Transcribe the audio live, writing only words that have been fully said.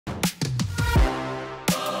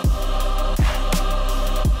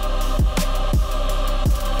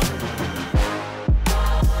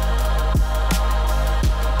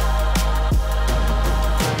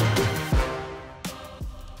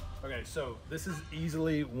So this is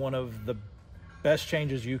easily one of the best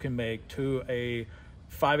changes you can make to a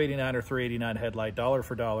 589 or 389 headlight, dollar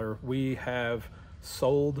for dollar. We have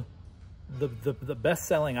sold the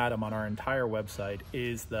best-selling item on our entire website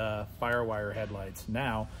is the Firewire headlights.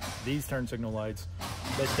 Now, these turn signal lights,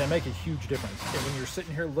 they make a huge difference. And when you're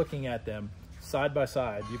sitting here looking at them side by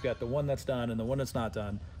side, you've got the one that's done and the one that's not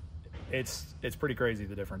done. It's pretty crazy,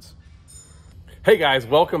 the difference. Hey guys,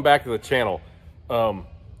 welcome back to the channel.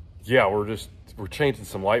 Yeah, we're changing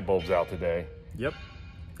some light bulbs out today. Yep.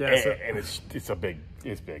 Yeah, and it's big.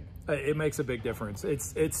 It makes a big difference.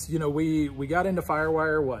 It's you know, we got into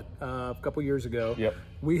Firewire a couple years ago. Yep.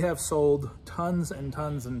 We have sold tons and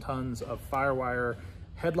tons and tons of Firewire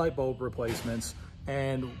headlight bulb replacements,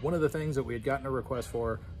 and one of the things that we had gotten a request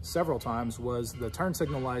for several times was the turn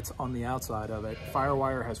signal lights on the outside of it.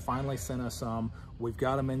 Firewire has finally sent us some. We've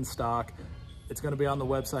got them in stock. It's going to be on the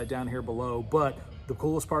website down here below, but the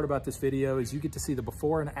coolest part about this video is you get to see the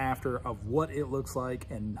before and after of what it looks like,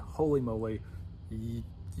 and holy moly,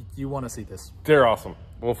 you want to see this. They're awesome.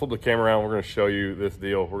 We'll flip the camera around. We're going to show you this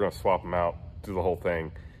deal. We're going to swap them out, do the whole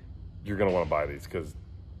thing. You're going to want to buy these because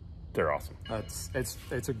they're awesome. It's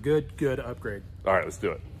a good upgrade. All right, let's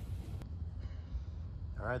do it.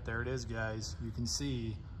 All right, there it is, guys. You can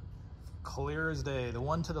see clear as day. The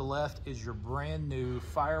one to the left is your brand new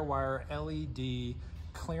Firewire LED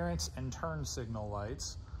clearance and turn signal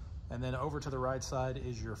lights. And then over to the right side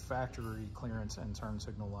is your factory clearance and turn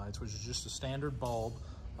signal lights, which is just a standard bulb.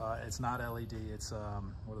 It's not LED, it's,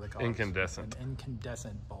 what do they call it? Incandescent. An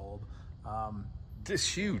incandescent bulb. It's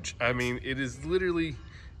huge. I mean, it is literally,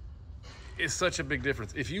 it's such a big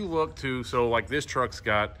difference. If you look to, so like this truck's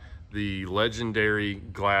got the legendary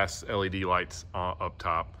glass LED lights up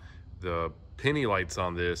top. The penny lights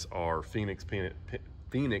on this are Phoenix penny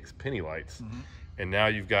lights. Mm-hmm. And now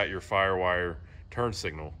you've got your Firewire turn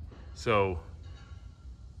signal. So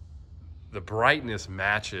the brightness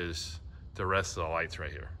matches the rest of the lights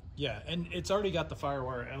right here. Yeah, and it's already got the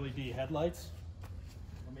Firewire LED headlights.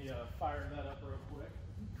 Let me fire that up real quick.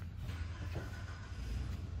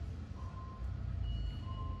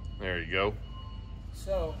 There you go.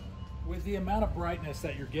 So with the amount of brightness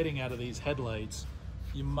that you're getting out of these headlights,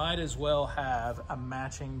 you might as well have a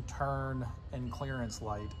matching turn and clearance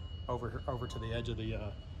light over to the edge of the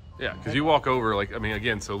yeah, because you walk over, like, I mean,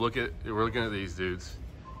 again, so we're looking at these dudes,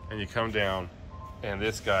 and you come down, and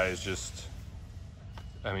this guy is just,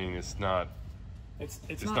 I mean, it's not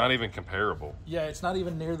even comparable. Yeah, it's not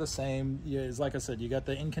even near the same. Yeah, it's like I said, you got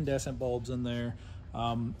the incandescent bulbs in there,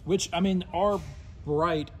 which, I mean, are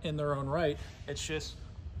bright in their own right. It's just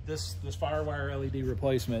this Firewire LED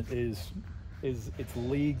replacement is it's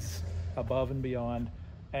leagues above and beyond.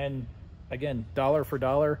 And again, dollar for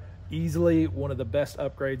dollar, easily one of the best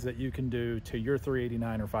upgrades that you can do to your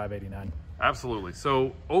 389 or 589. Absolutely.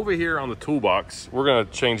 So over here on the toolbox, we're going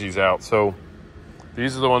to change these out. So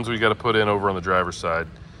these are the ones we got to put in over on the driver's side.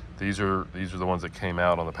 These are the ones that came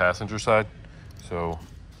out on the passenger side. So,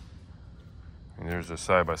 and there's a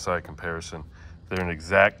side-by-side comparison. They're an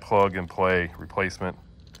exact plug-and-play replacement.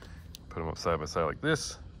 Put them up side by side like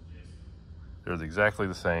this. They're exactly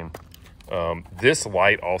the same. This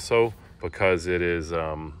light also, because it is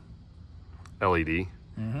LED,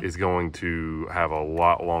 is going to have a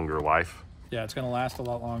lot longer life. Yeah, it's going to last a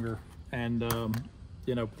lot longer. And,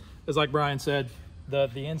 you know, as like Brian said,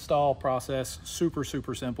 the install process, super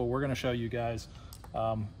simple. We're going to show you guys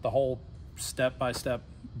the whole step-by-step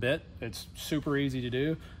bit. It's super easy to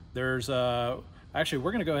do. There's actually,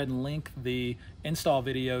 we're going to go ahead and link the install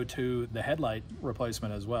video to the headlight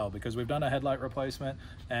replacement as well, because we've done a headlight replacement,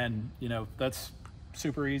 and you know, that's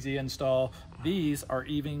super easy install. These are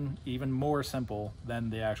even more simple than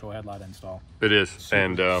the actual headlight install. It is.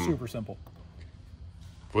 Super simple.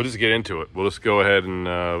 We'll just get into it. We'll just go ahead and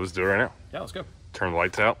let's do it right now. Yeah, let's go. Turn the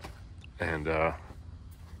lights out, and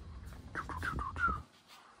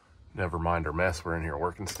never mind our mess. We're in here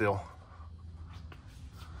working still.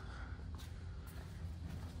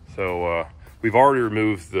 So we've already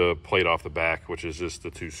removed the plate off the back, which is just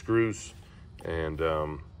the 2 screws. And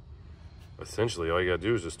essentially all you gotta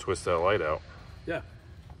do is just twist that light out. Yeah.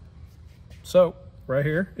 So right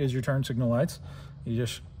here is your turn signal lights. You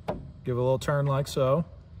just give a little turn like so,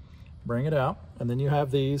 bring it out, and then you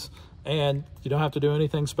have these, and you don't have to do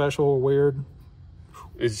anything special or weird.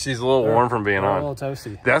 She's a little warm from being on. A little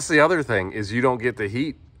toasty. That's the other thing, is you don't get the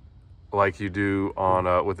heat like you do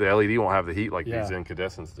on with the LED. Won't have the heat like these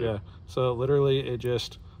incandescents do. Yeah, so literally it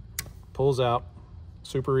just pulls out,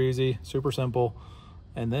 super easy, super simple.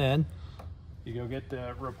 And then you go get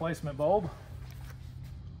the replacement bulb,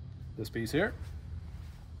 this piece here,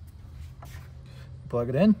 plug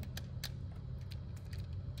it in,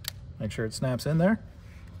 Make sure it snaps in there.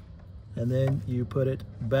 And then you put it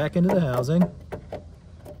back into the housing.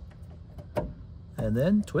 And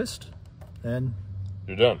then twist. And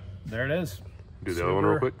you're done. There it is. Do the other one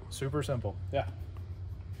real quick. Super simple. Yeah.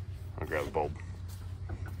 I'll grab the bulb.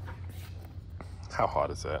 How hot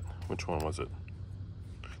is that? Which one was it?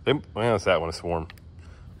 Well, it's that one. It's warm.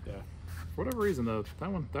 Yeah. For whatever reason, though, that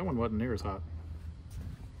one wasn't near as hot.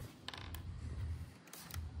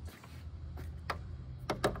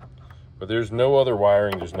 But there's no other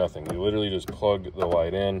wiring. There's nothing. You literally just plug the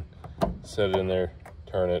light in, set it in there,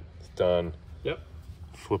 turn it. It's done. Yep.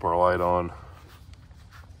 Flip our light on.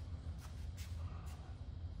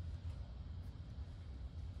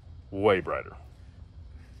 Way brighter.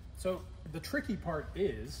 So the tricky part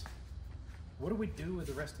is, what do we do with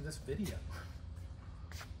the rest of this video?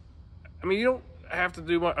 I mean, you don't have to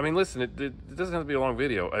do much. I mean, listen, it doesn't have to be a long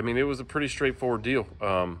video. I mean, it was a pretty straightforward deal.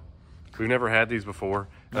 We've never had these before.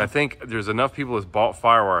 And I think there's enough people that's bought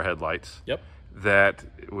Firewire headlights that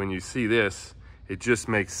when you see this, it just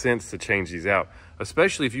makes sense to change these out,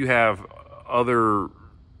 especially if you have other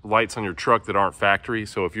lights on your truck that aren't factory.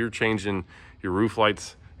 So if you're changing your roof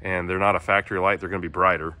lights and they're not a factory light, they're going to be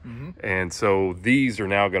brighter. And so these are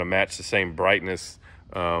now going to match the same brightness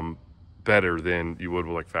better than you would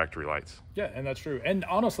with like factory lights. Yeah, and that's true. And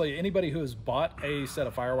honestly, anybody who has bought a set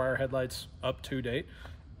of Firewire headlights up to date,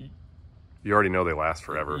 you already know they last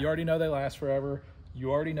forever. You already know they last forever. You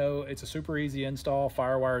already know it's a super easy install.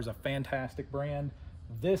 Firewire is a fantastic brand.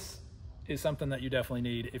 This is something that you definitely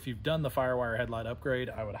need. If you've done the Firewire headlight upgrade,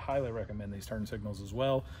 I would highly recommend these turn signals as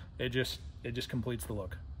well. It just completes the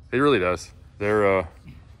look. It really does. They're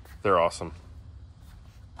awesome.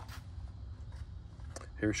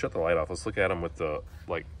 Here, shut the light off. Let's look at them with the,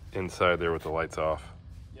 like, inside there with the lights off.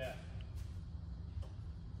 Yeah.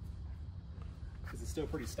 Because it's still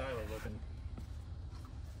pretty stylish looking.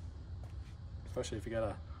 Especially if you got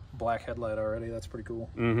a black headlight already, that's pretty cool.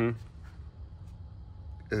 And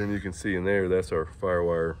then you can see in there, that's our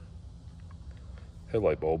Firewire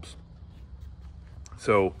headlight bulbs.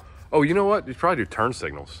 So, oh, you know what? You probably do turn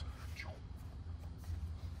signals.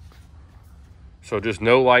 So just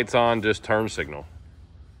no lights on, just turn signal.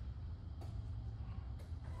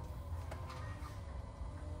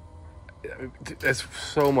 It's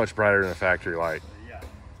so much brighter than a factory light. Yeah.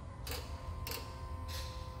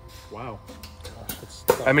 Wow.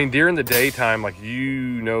 I mean, during the daytime, like,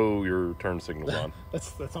 you know your turn signal's on.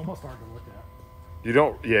 That's almost hard to look at. You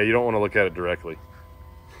don't want to look at it directly.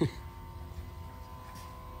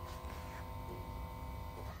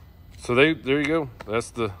 So there you go.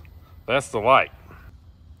 That's the light.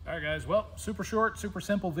 All right, guys. Well, super short, super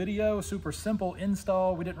simple video, super simple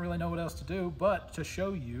install. We didn't really know what else to do, but to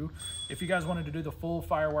show you, if you guys wanted to do the full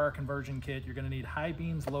Firewire conversion kit, you're going to need high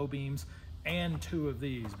beams, low beams, and 2 of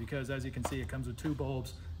these, because as you can see, it comes with 2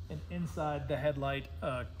 bulbs, and inside the headlight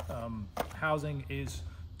housing is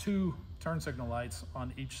 2 turn signal lights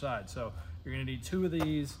on each side. So you're going to need 2 of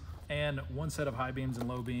these and 1 set of high beams and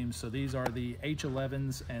low beams. So these are the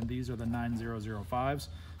H11s and these are the 9005s.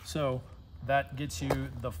 So that gets you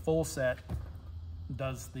the full set,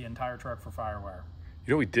 does the entire truck for Firewire.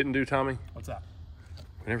 You know what we didn't do, Tommy? What's that?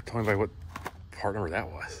 We never told anybody what part number that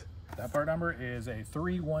was. That part number is a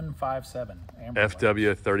 3157.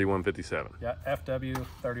 FW3157. Yeah,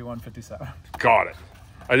 FW3157. Got it.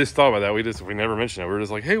 I just thought about that. We never mentioned it. We were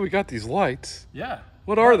just like, hey, we got these lights. Yeah.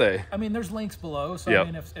 What are they? I mean, there's links below. So I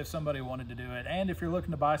mean, if somebody wanted to do it, and if you're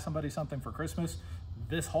looking to buy somebody something for Christmas,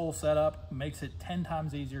 this whole setup makes it 10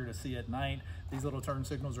 times easier to see at night. These little turn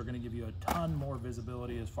signals are going to give you a ton more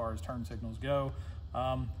visibility as far as turn signals go.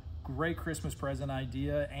 Great Christmas present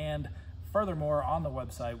idea. And furthermore, on the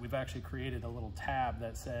website, we've actually created a little tab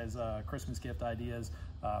that says Christmas gift ideas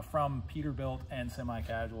from Peterbilt and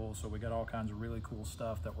Semi-Casual. So we got all kinds of really cool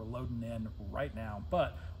stuff that we're loading in right now.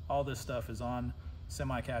 But all this stuff is on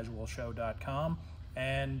semicasualshow.com.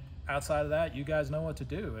 And outside of that, you guys know what to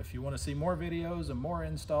do. If you want to see more videos and more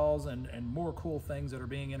installs and more cool things that are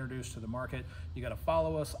being introduced to the market, you got to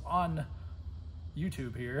follow us on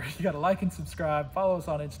YouTube here. You got to like and subscribe. Follow us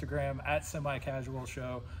on Instagram at Semi-Casual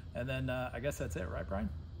Show. And then I guess that's it, right, Brian?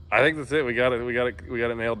 I think that's it. We got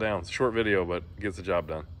it nailed down. It's a short video, but gets the job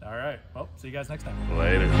done. All right. Well, see you guys next time.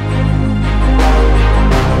 Later.